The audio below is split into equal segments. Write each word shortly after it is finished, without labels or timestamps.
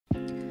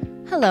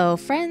Hello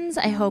friends,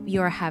 I hope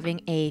you are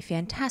having a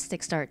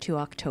fantastic start to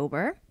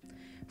October.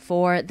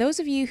 For those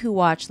of you who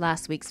watched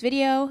last week's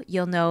video,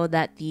 you'll know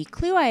that the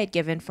clue I had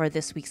given for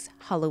this week's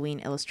Halloween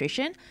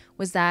illustration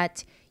was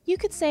that you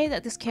could say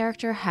that this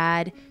character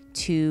had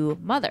two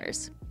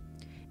mothers.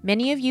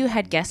 Many of you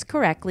had guessed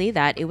correctly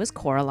that it was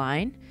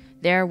Coraline.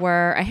 There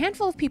were a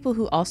handful of people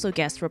who also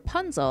guessed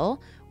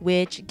Rapunzel,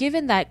 which,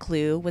 given that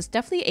clue, was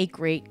definitely a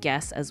great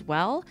guess as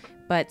well.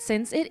 But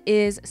since it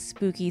is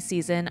spooky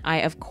season, I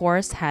of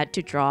course had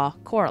to draw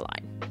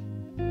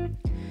Coraline.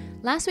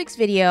 Last week's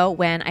video,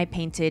 when I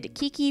painted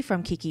Kiki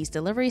from Kiki's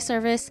Delivery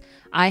Service,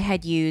 I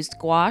had used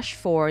gouache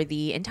for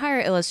the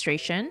entire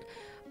illustration.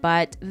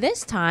 But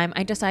this time,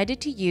 I decided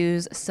to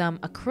use some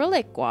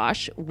acrylic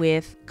gouache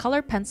with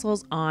colored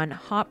pencils on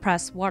hot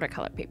press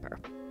watercolor paper.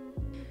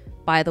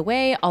 By the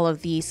way, all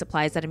of the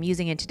supplies that I'm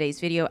using in today's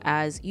video,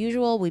 as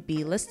usual, will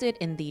be listed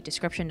in the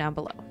description down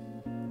below.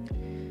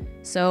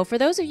 So for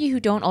those of you who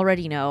don't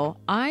already know,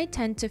 I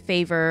tend to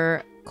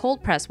favor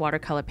cold press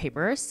watercolor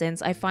paper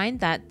since I find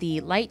that the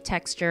light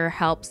texture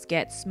helps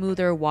get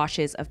smoother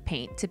washes of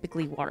paint,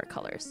 typically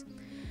watercolors.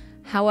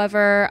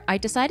 However, I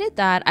decided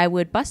that I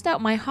would bust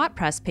out my hot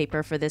press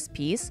paper for this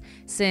piece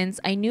since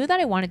I knew that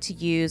I wanted to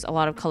use a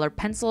lot of colored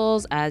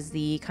pencils as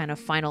the kind of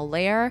final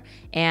layer,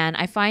 and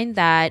I find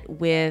that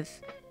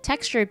with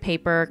textured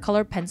paper,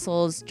 colored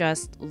pencils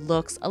just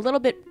looks a little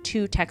bit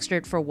too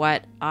textured for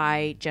what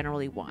I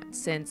generally want,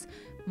 since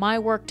my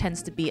work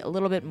tends to be a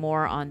little bit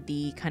more on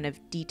the kind of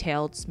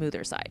detailed,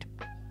 smoother side.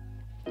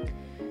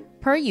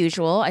 Per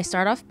usual, I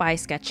start off by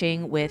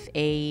sketching with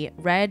a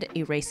red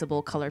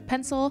erasable colored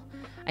pencil.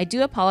 I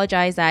do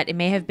apologize that it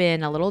may have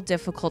been a little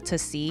difficult to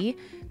see.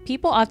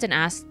 People often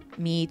ask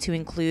me to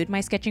include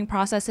my sketching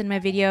process in my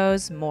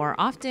videos more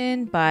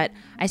often, but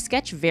I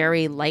sketch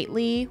very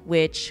lightly,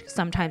 which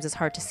sometimes is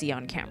hard to see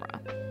on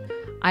camera.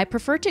 I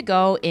prefer to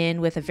go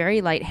in with a very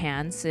light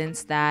hand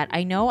since that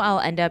I know I'll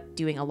end up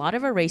doing a lot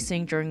of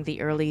erasing during the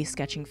early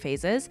sketching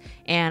phases,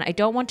 and I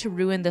don't want to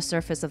ruin the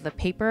surface of the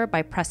paper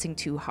by pressing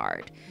too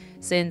hard.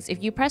 Since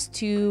if you press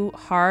too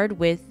hard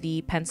with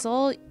the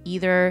pencil,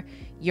 either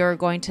you're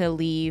going to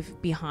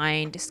leave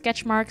behind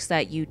sketch marks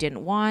that you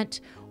didn't want,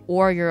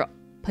 or you're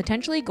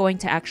potentially going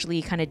to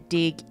actually kind of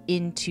dig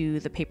into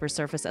the paper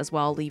surface as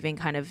well, leaving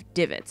kind of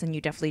divots, and you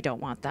definitely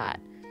don't want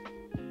that.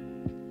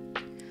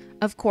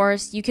 Of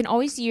course, you can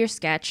always do your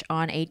sketch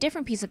on a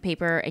different piece of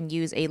paper and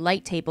use a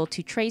light table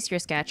to trace your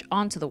sketch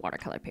onto the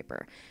watercolor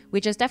paper,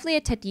 which is definitely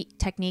a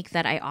technique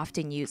that I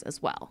often use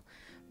as well.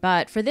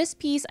 But for this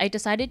piece, I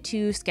decided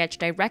to sketch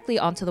directly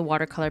onto the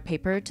watercolor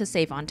paper to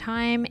save on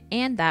time,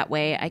 and that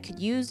way I could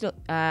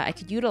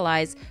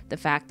utilize the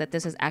fact that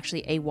this is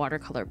actually a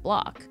watercolor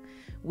block.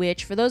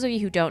 Which, for those of you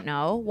who don't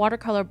know,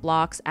 watercolor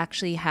blocks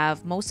actually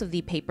have most of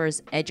the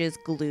paper's edges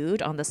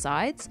glued on the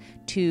sides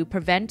to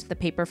prevent the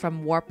paper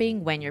from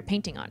warping when you're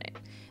painting on it.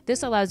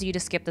 This allows you to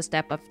skip the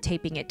step of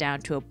taping it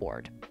down to a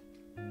board.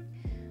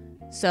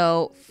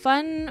 So,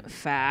 fun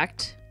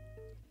fact,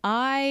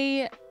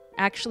 I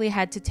actually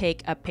had to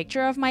take a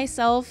picture of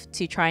myself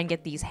to try and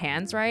get these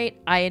hands right.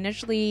 I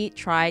initially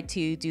tried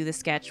to do the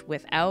sketch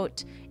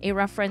without a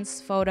reference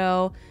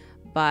photo,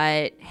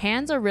 but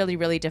hands are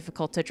really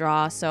difficult to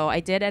draw, so I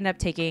did end up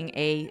taking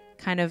a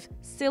kind of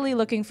silly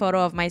looking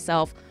photo of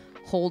myself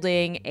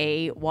holding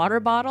a water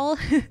bottle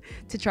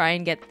to try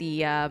and get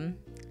the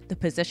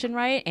position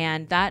right,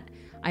 and that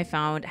I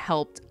found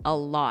helped a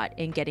lot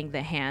in getting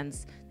the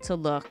hands to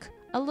look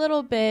a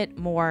little bit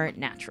more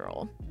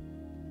natural.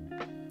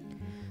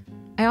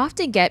 I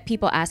often get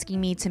people asking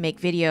me to make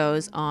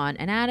videos on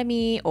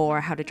anatomy or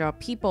how to draw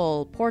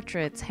people,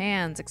 portraits,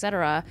 hands,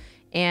 etc.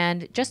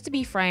 And just to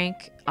be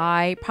frank,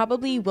 I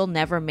probably will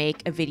never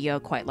make a video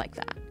quite like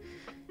that.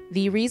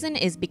 The reason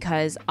is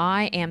because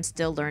I am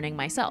still learning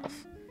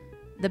myself.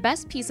 The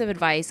best piece of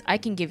advice I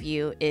can give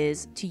you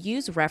is to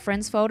use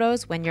reference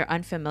photos when you're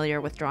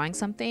unfamiliar with drawing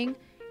something.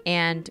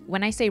 And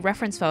when I say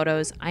reference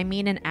photos, I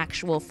mean an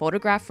actual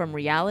photograph from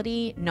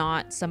reality,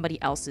 not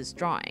somebody else's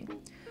drawing.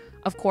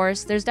 Of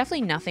course, there's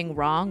definitely nothing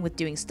wrong with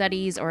doing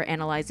studies or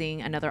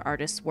analyzing another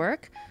artist's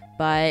work,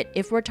 but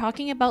if we're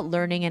talking about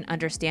learning and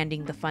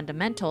understanding the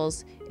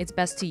fundamentals, it's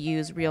best to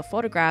use real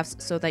photographs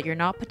so that you're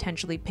not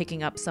potentially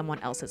picking up someone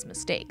else's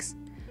mistakes.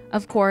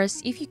 Of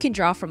course, if you can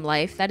draw from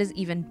life, that is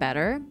even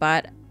better,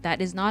 but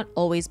that is not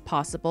always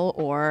possible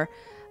or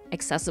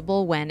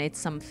accessible when it's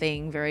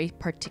something very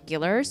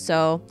particular.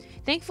 So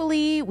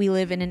thankfully, we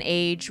live in an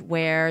age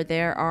where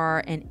there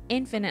are an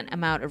infinite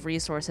amount of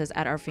resources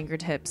at our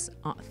fingertips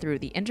through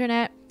the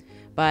internet.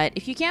 But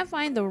if you can't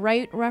find the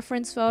right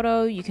reference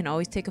photo, you can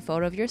always take a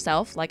photo of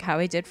yourself, like how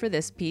I did for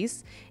this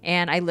piece.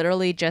 And I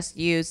literally just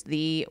used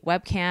the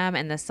webcam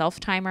and the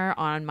self-timer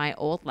on my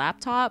old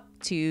laptop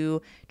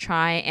to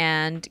try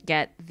and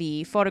get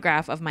the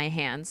photograph of my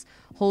hands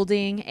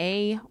holding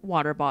a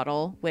water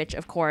bottle, which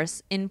of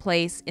course in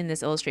place in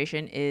this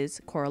illustration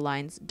is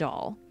Coraline's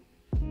doll.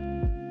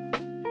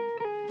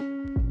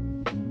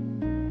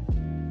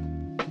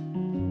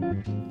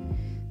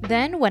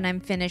 Then when I'm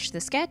finished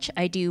the sketch,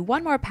 I do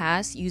one more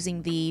pass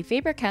using the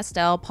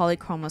Faber-Castell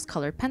Polychromos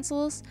colored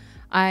pencils.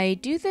 I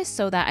do this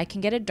so that I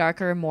can get a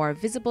darker, more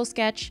visible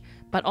sketch,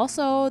 but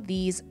also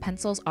these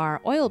pencils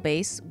are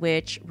oil-based,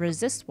 which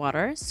resist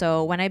water,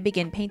 so when I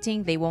begin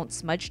painting, they won't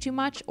smudge too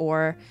much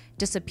or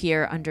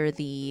disappear under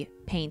the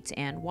paint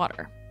and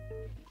water.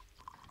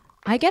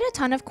 I get a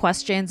ton of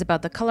questions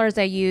about the colors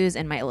I use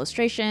in my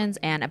illustrations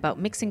and about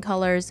mixing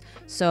colors,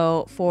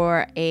 so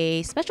for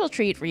a special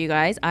treat for you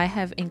guys, I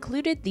have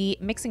included the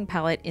mixing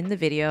palette in the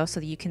video so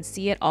that you can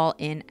see it all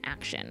in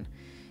action.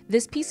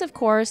 This piece, of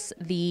course,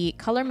 the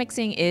color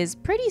mixing is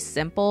pretty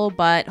simple,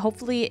 but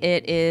hopefully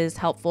it is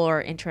helpful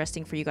or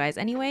interesting for you guys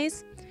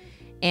anyways.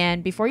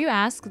 And before you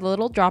ask, the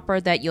little dropper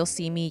that you'll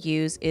see me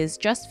use is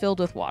just filled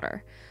with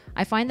water.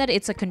 I find that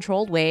it's a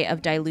controlled way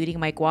of diluting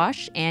my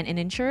gouache, and it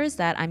ensures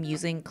that I'm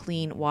using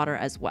clean water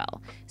as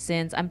well,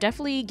 since I'm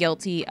definitely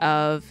guilty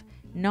of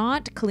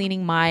not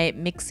cleaning my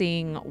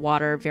mixing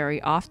water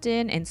very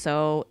often, and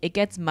so it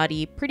gets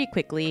muddy pretty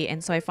quickly,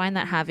 and so I find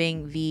that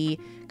having the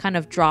kind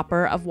of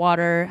dropper of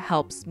water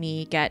helps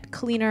me get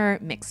cleaner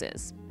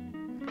mixes.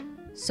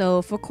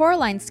 So for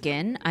Coraline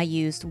skin, I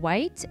used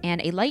white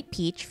and a light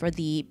peach for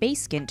the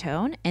base skin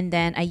tone, and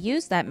then I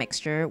used that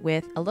mixture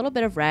with a little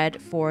bit of red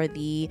for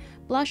the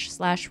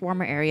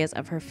blush/warmer areas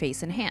of her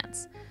face and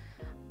hands.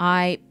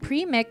 I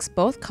pre-mix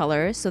both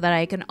colors so that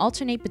I can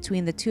alternate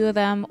between the two of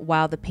them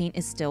while the paint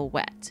is still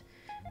wet.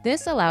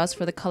 This allows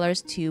for the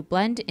colors to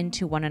blend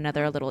into one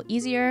another a little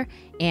easier,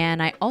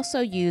 and I also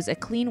use a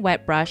clean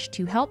wet brush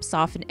to help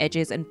soften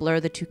edges and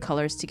blur the two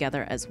colors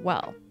together as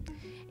well.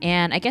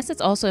 And I guess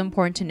it's also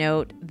important to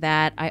note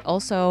that I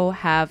also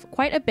have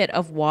quite a bit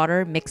of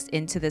water mixed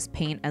into this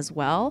paint as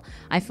well.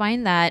 I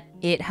find that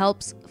it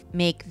helps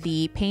make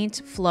the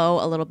paint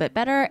flow a little bit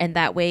better, and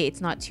that way it's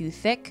not too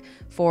thick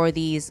for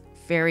these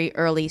very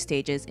early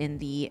stages in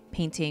the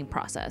painting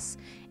process.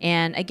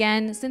 And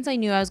again, since I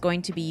knew I was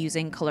going to be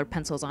using colored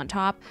pencils on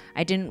top,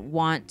 I didn't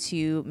want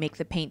to make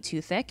the paint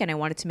too thick, and I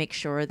wanted to make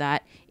sure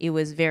that it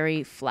was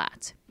very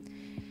flat.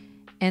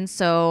 And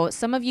so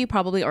some of you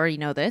probably already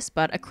know this,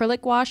 but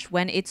acrylic gouache,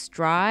 when it's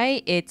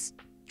dry, it's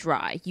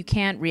dry. You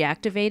can't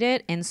reactivate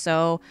it. And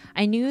so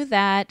I knew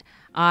that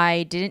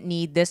I didn't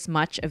need this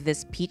much of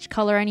this peach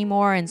color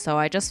anymore. And so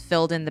I just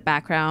filled in the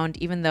background,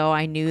 even though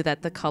I knew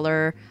that the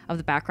color of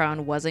the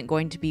background wasn't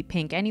going to be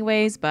pink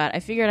anyways, but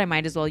I figured I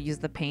might as well use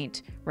the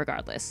paint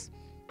regardless.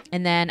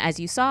 And then as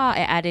you saw, I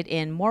added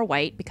in more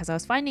white because I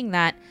was finding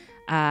that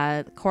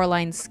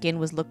Coraline's skin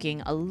was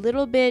looking a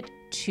little bit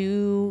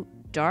too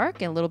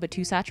dark and a little bit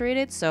too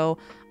saturated, so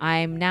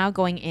I'm now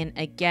going in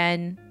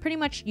again, pretty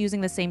much using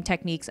the same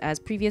techniques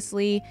as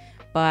previously,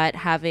 but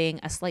having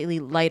a slightly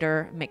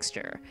lighter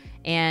mixture.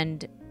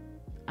 And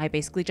I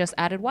basically just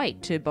added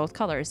white to both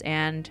colors,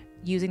 and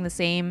using the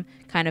same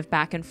kind of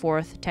back and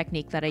forth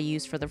technique that I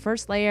used for the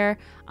first layer,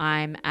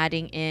 I'm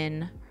adding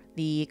in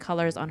the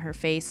colors on her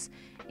face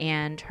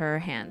and her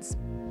hands.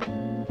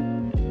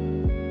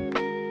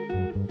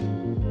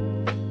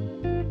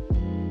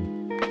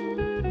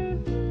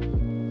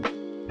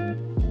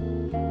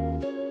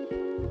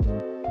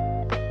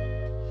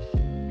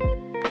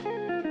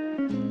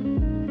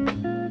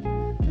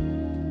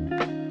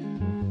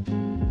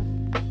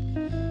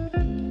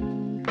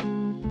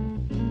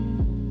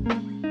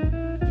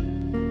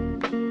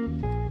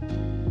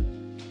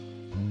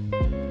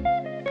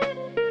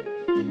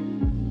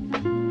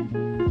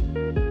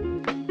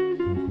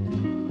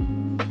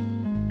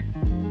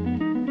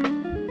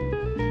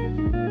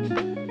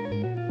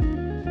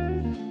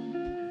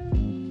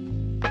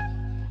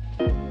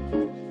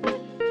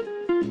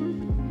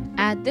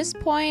 At this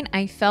point,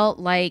 I felt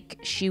like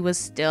she was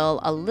still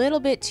a little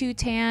bit too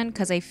tan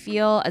because I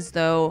feel as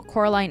though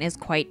Coraline is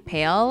quite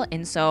pale.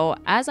 And so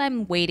as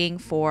I'm waiting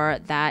for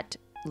that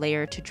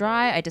layer to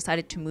dry, I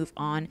decided to move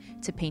on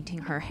to painting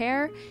her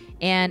hair.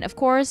 And of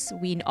course,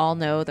 we all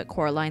know that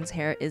Coraline's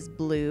hair is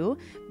blue,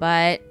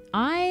 but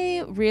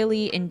I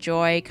really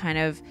enjoy kind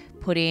of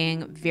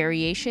putting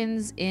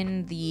variations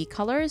in the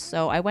colors.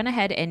 So I went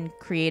ahead and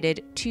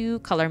created two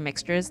color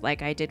mixtures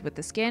like I did with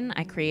the skin.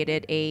 I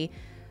created a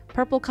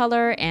purple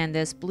color and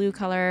this blue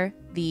color.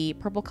 The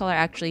purple color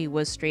actually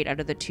was straight out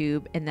of the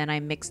tube, and then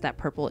I mixed that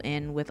purple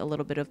in with a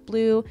little bit of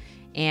blue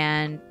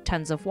and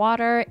tons of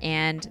water.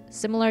 And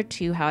similar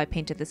to how I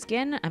painted the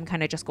skin, I'm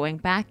kind of just going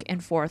back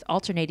and forth,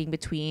 alternating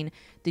between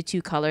the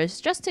two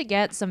colors just to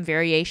get some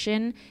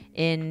variation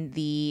in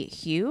the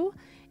hue.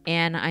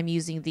 And I'm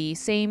using the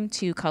same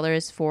two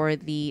colors for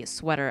the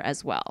sweater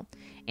as well.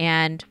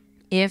 And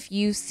if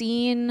you've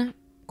seen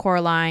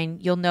Coraline,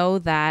 you'll know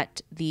that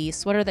the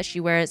sweater that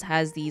she wears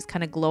has these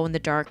kind of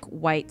glow-in-the-dark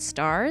white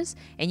stars,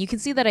 and you can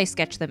see that I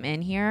sketched them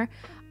in here.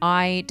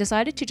 I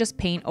decided to just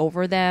paint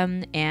over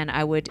them, and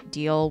I would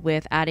deal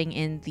with adding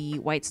in the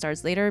white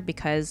stars later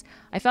because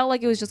I felt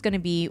like it was just going to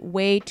be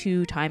way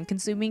too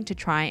time-consuming to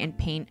try and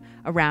paint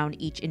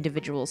around each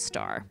individual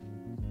star.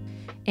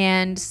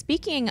 And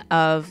speaking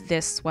of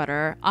this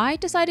sweater, I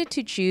decided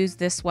to choose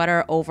this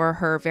sweater over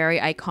her very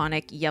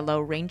iconic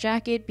yellow rain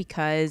jacket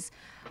because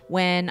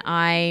when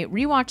I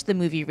rewatched the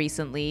movie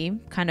recently,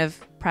 kind of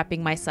prepping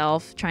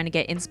myself, trying to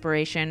get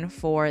inspiration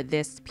for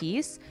this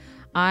piece,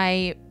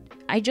 I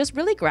just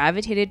really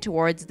gravitated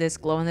towards this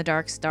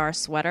glow-in-the-dark star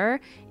sweater,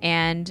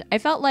 and I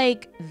felt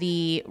like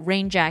the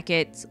rain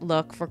jacket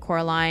look for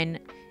Coraline,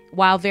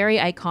 while very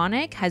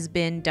iconic, has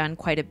been done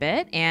quite a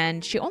bit,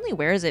 and she only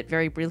wears it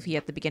very briefly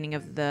at the beginning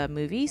of the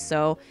movie,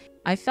 so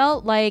I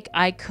felt like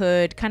I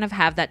could kind of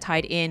have that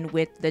tied in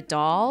with the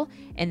doll,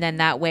 and then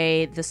that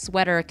way the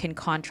sweater can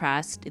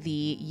contrast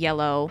the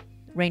yellow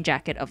rain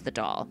jacket of the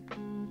doll.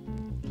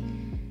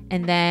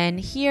 And then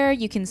here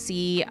you can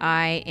see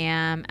I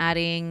am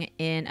adding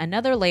in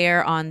another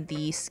layer on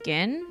the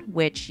skin,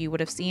 which you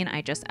would have seen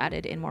I just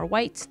added in more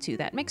white to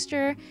that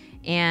mixture,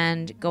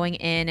 and going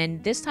in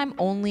and this time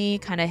only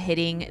kind of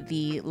hitting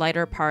the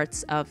lighter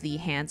parts of the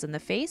hands and the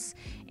face.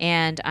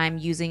 And I'm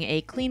using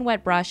a clean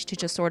wet brush to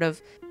just sort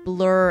of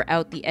blur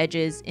out the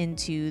edges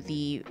into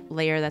the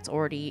layer that's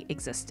already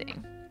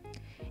existing.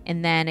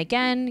 And then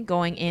again,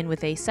 going in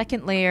with a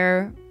second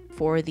layer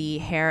for the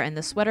hair and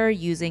the sweater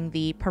using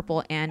the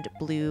purple and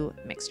blue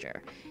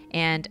mixture.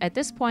 And at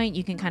this point,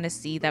 you can kind of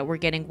see that we're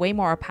getting way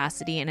more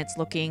opacity and it's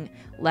looking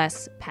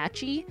less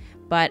patchy.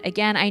 But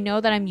again, I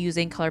know that I'm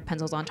using colored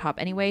pencils on top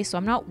anyway, so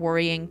I'm not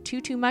worrying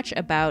too much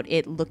about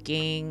it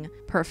looking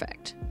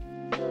perfect.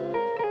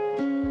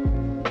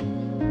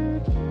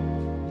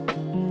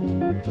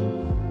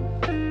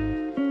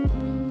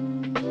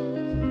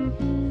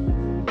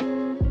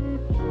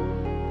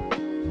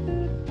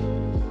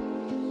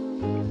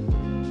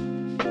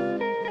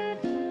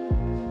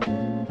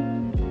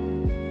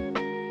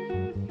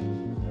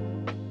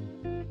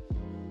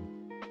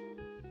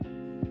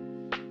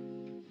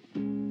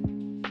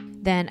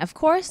 Then, of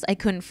course, I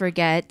couldn't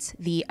forget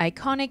the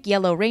iconic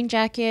yellow rain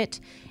jacket,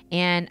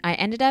 and I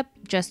ended up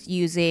just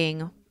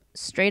using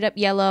straight up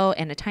yellow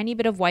and a tiny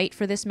bit of white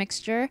for this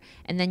mixture,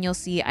 and then you'll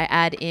see I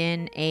add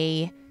in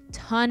a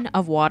ton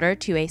of water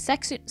to a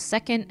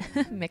second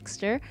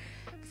mixture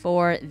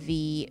for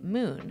the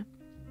moon.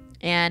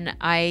 And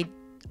I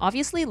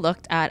obviously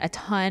looked at a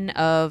ton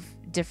of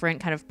different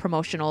kind of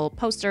promotional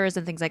posters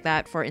and things like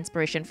that for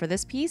inspiration for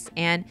this piece,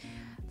 and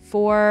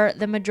for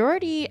the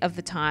majority of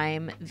the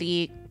time,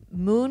 the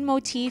moon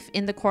motif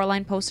in the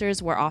Coraline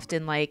posters were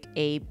often like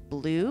a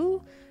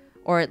blue,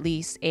 or at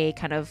least a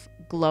kind of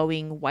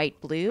glowing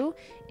white blue.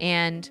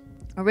 And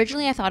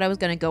originally I thought I was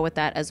going to go with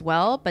that as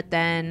well, but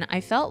then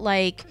I felt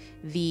like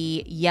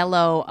the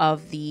yellow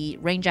of the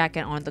rain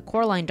jacket on the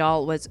Coraline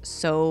doll was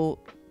so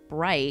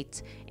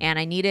bright and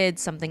I needed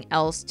something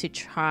else to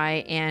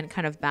try and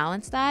kind of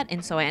balance that.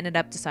 And so I ended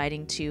up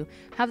deciding to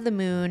have the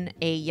moon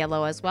a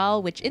yellow as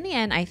well, which in the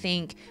end I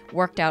think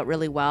worked out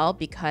really well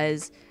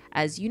because,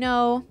 as you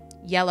know,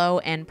 yellow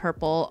and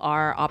purple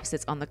are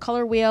opposites on the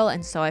color wheel,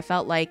 and so I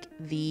felt like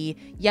the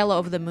yellow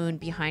of the moon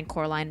behind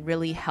Coraline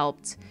really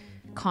helped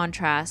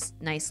contrast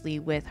nicely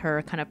with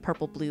her kind of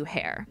purple blue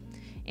hair.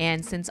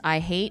 And since I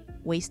hate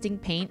wasting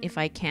paint if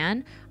I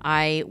can,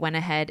 I went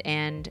ahead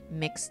and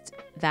mixed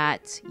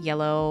that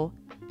yellow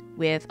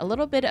with a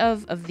little bit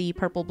of the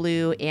purple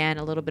blue and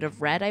a little bit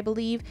of red, I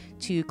believe,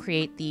 to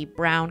create the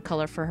brown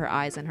color for her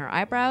eyes and her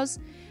eyebrows.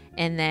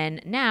 And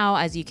then now,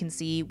 as you can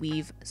see,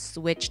 we've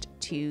switched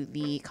to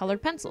the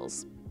colored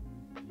pencils.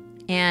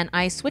 And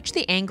I switched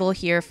the angle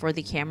here for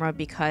the camera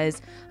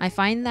because I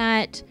find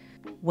that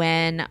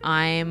when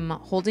I'm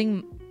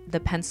holding the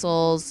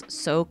pencils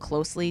so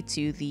closely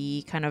to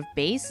the kind of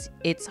base,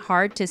 it's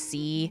hard to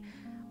see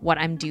what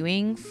I'm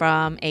doing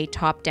from a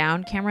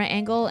top-down camera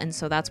angle. And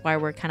so that's why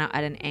we're kind of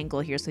at an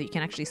angle here so you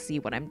can actually see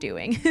what I'm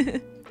doing.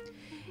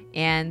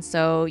 And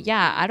so,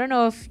 yeah, I don't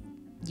know if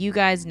you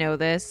guys know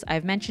this,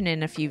 I've mentioned it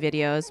in a few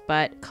videos,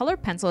 but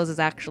colored pencils is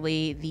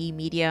actually the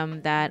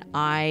medium that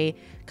I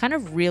kind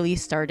of really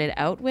started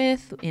out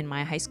with in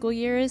my high school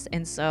years.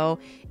 And so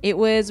it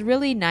was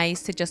really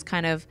nice to just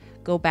kind of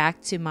go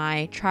back to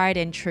my tried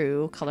and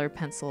true colored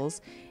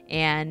pencils.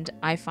 And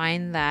I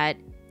find that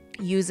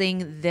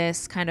using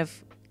this kind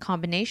of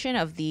combination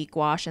of the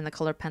gouache and the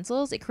colored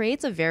pencils, it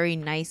creates a very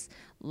nice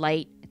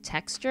light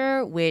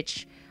texture,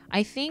 which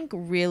I think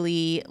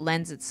really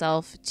lends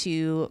itself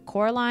to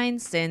Coraline,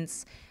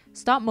 since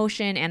stop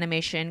motion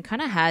animation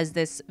kind of has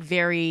this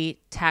very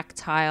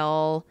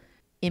tactile,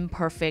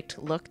 imperfect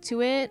look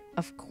to it,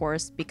 of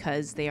course,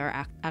 because they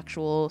are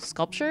actual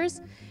sculptures.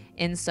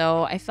 And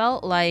so I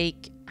felt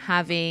like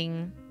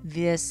having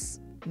this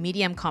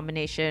medium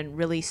combination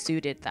really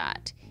suited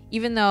that.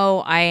 Even though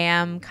I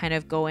am kind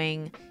of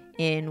going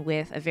in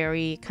with a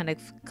very kind of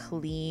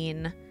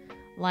clean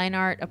line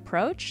art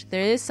approach,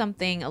 there is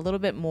something a little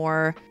bit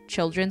more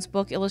children's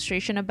book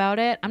illustration about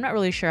it. I'm not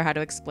really sure how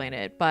to explain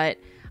it, but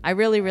I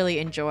really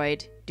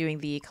enjoyed doing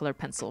the colored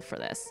pencil for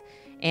this.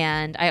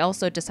 And I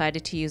also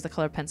decided to use the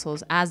colored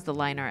pencils as the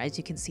line art, as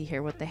you can see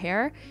here with the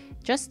hair,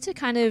 just to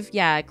kind of,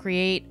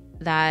 create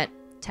that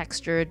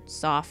textured,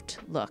 soft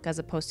look as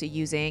opposed to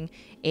using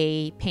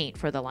a paint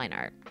for the line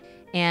art.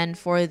 And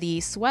for the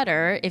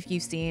sweater, if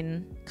you've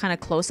seen kind of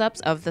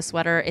close-ups of the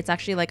sweater, it's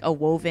actually like a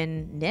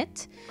woven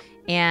knit.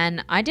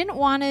 And I didn't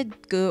want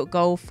to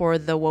go for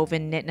the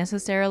woven knit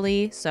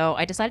necessarily, so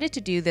I decided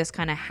to do this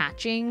kind of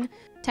hatching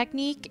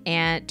technique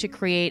and to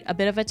create a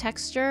bit of a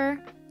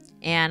texture.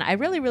 And I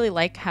really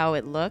like how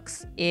it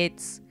looks.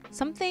 It's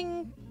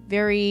something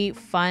very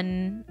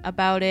fun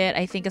about it,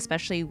 I think,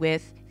 especially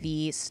with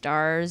the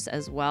stars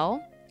as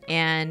well.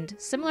 And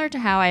similar to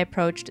how I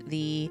approached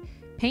the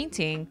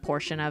painting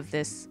portion of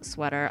this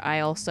sweater, I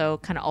also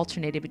kind of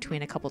alternated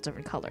between a couple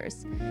different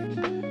colors.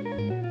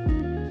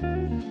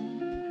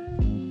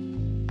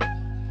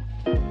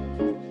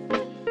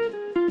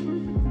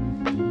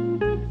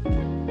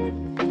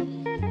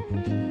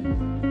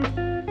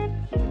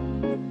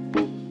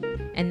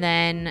 And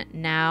then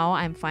now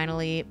I'm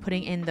finally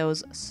putting in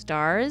those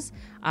stars.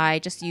 I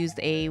just used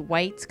a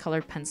white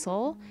colored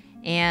pencil,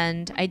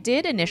 and I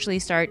did initially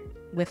start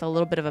with a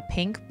little bit of a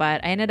pink,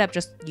 but I ended up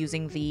just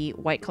using the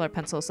white colored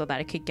pencil so that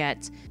I could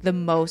get the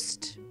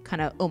most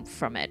kind of oomph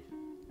from it.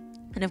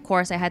 And of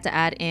course I had to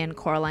add in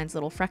Coraline's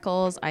little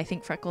freckles. I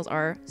think freckles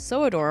are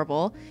so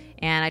adorable,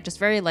 and I just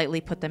very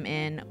lightly put them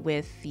in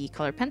with the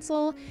colored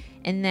pencil.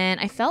 And then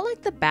I felt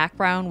like the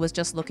background was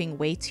just looking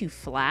way too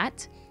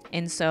flat.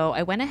 And so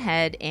I went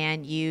ahead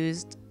and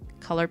used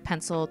colored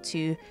pencil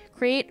to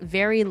create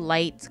very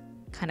light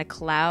kind of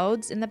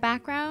clouds in the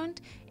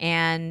background.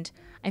 And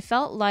I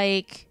felt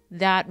like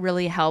that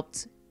really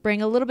helped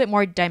bring a little bit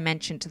more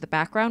dimension to the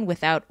background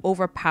without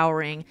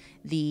overpowering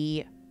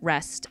the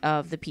rest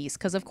of the piece.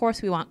 Because of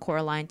course we want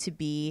Coraline to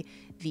be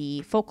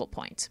the focal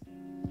point.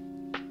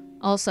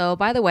 Also,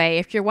 by the way,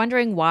 if you're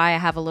wondering why I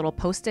have a little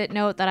post-it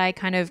note that I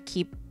kind of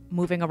keep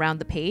moving around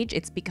the page,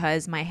 it's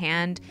because my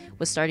hand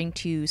was starting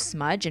to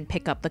smudge and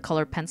pick up the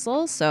colored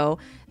pencils. So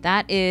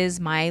that is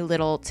my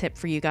little tip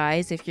for you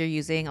guys if you're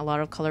using a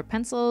lot of colored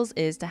pencils,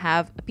 is to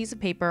have a piece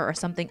of paper or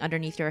something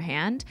underneath your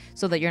hand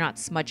so that you're not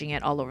smudging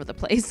it all over the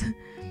place.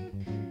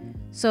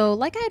 So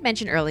like I had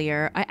mentioned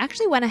earlier, I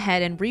actually went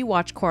ahead and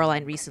rewatched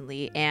Coraline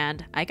recently,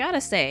 and I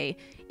gotta say,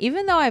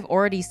 even though I've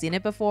already seen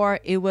it before,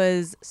 it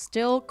was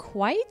still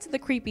quite the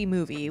creepy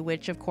movie,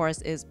 which of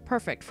course is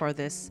perfect for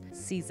this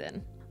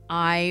season.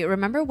 I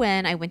remember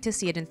when I went to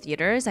see it in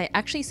theaters, I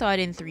actually saw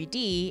it in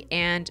 3D,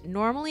 and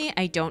normally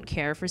I don't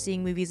care for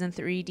seeing movies in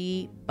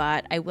 3D,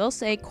 but I will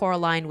say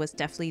Coraline was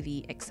definitely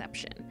the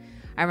exception.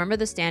 I remember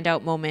the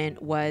standout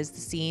moment was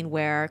the scene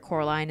where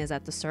Coraline is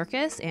at the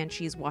circus and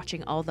she's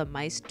watching all the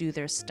mice do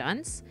their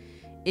stunts.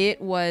 It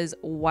was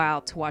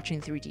wild to watch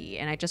in 3D,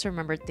 and I just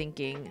remember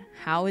thinking,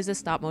 how is this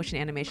stop motion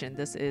animation?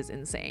 This is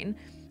insane.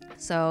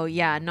 So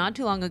yeah, not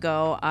too long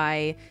ago,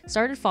 I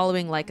started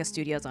following Leica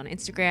Studios on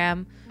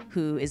Instagram,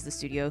 who is the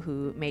studio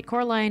who made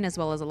Coraline, as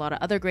well as a lot of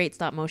other great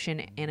stop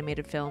motion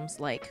animated films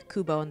like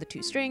Kubo and the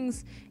Two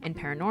Strings and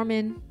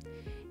Paranorman.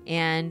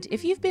 And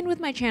if you've been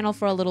with my channel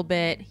for a little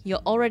bit,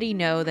 you'll already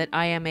know that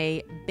I am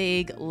a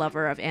big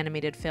lover of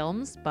animated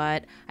films,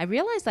 but I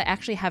realized I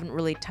actually haven't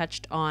really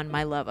touched on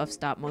my love of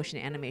stop motion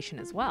animation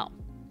as well.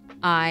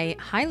 I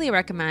highly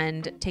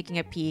recommend taking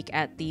a peek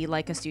at the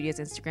Leica Studios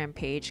Instagram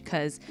page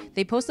because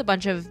they post a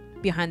bunch of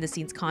behind the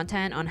scenes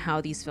content on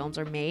how these films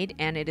are made,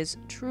 and it is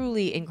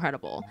truly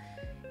incredible.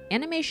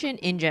 Animation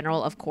in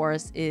general, of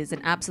course, is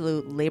an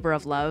absolute labor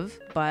of love,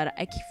 but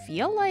I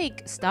feel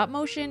like stop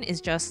motion is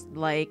just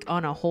like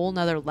on a whole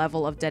nother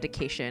level of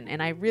dedication,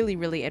 and I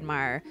really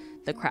admire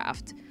the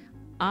craft.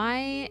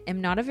 I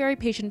am not a very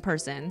patient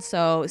person,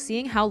 so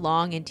seeing how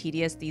long and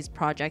tedious these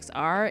projects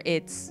are,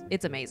 it's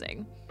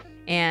amazing.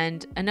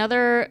 And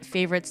another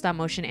favorite stop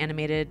motion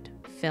animated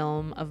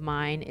film of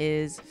mine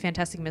is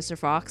Fantastic Mr.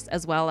 Fox,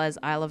 as well as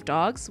Isle of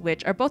Dogs,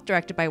 which are both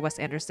directed by Wes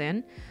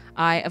Anderson.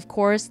 I, of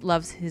course,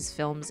 love his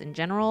films in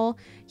general.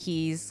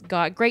 He's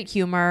got great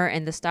humor,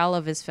 and the style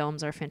of his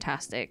films are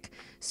fantastic.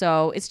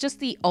 So it's just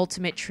the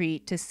ultimate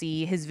treat to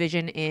see his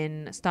vision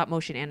in stop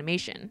motion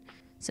animation.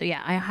 So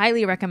yeah, I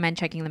highly recommend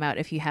checking them out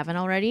if you haven't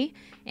already.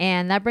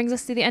 And that brings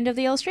us to the end of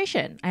the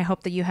illustration. I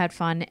hope that you had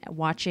fun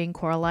watching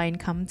Coraline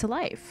come to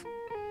life.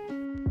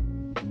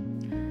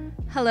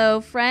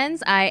 Hello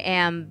friends, I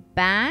am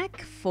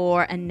back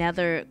for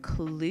another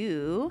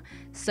clue.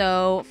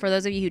 So for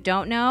those of you who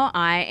don't know,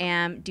 I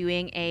am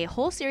doing a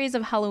whole series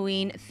of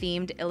Halloween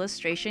themed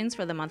illustrations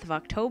for the month of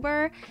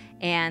October.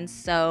 And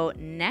so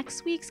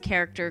next week's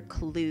character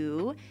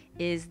clue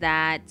is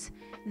that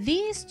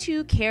these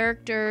two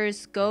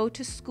characters go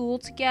to school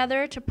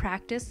together to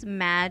practice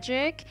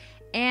magic,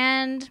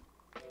 and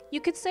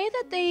you could say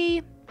that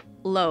they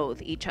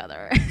loathe each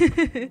other.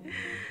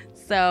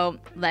 So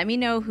let me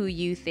know who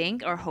you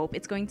think or hope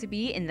it's going to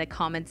be in the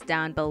comments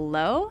down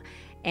below,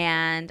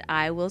 and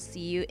I will see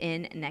you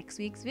in next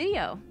week's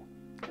video.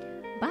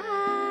 Bye!